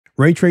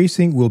Ray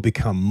tracing will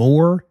become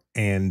more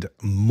and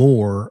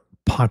more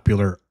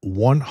popular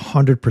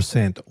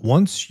 100%.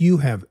 Once you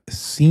have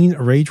seen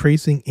ray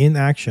tracing in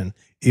action,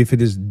 if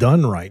it is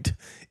done right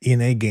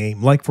in a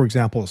game, like for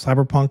example,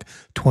 Cyberpunk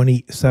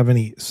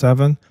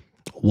 2077,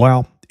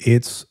 well,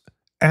 it's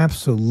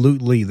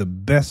absolutely the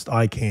best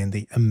eye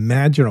candy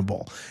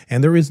imaginable.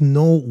 And there is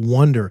no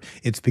wonder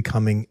it's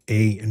becoming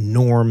a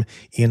norm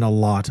in a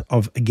lot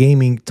of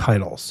gaming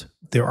titles.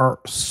 There are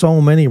so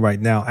many right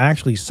now.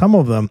 Actually, some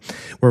of them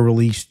were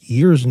released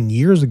years and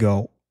years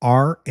ago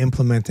are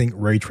implementing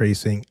ray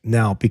tracing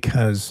now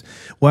because,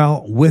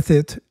 well, with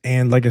it,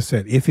 and like I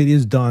said, if it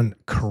is done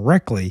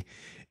correctly,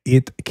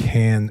 it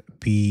can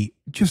be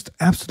just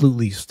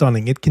absolutely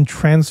stunning. It can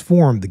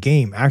transform the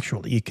game,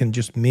 actually. It can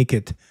just make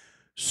it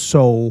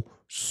so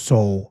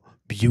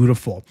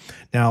beautiful.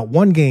 Now,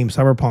 one game,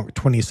 Cyberpunk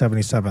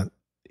 2077,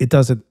 it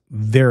does it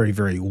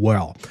very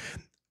well.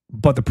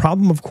 But the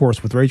problem, of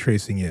course, with ray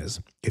tracing is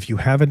if you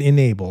have it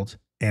enabled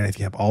and if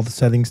you have all the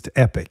settings to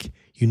epic,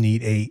 you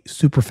need a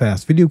super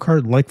fast video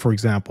card, like, for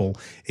example,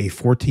 a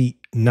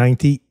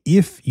 4090,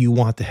 if you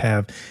want to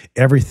have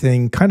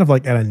everything kind of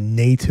like at a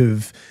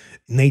native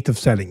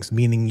settings,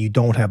 meaning you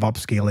don't have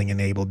upscaling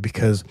enabled,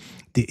 because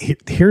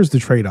here's the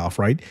trade-off,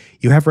 right?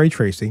 You have ray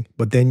tracing,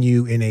 but then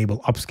you enable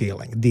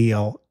upscaling,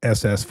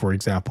 DLSS, for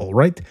example,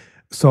 right?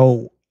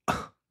 So,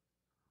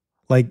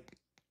 like,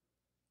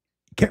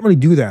 can't really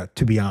do that,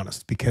 to be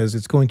honest, because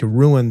it's going to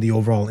ruin the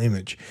overall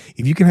image.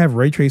 If you can have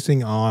ray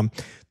tracing on,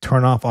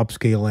 turn off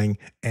upscaling,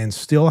 and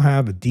still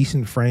have a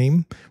decent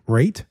frame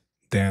rate,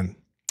 then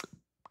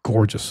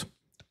gorgeous.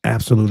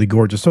 Absolutely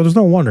gorgeous. So there's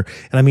no wonder.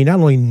 And I mean, not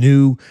only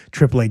new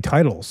AAA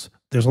titles,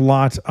 there's a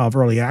lot of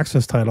early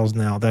access titles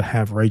now that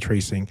have ray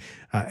tracing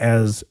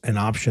as an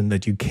option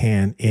that you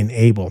can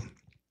enable.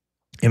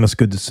 And it's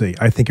good to see.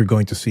 I think you're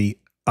going to see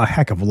a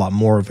heck of a lot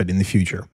more of it in the future.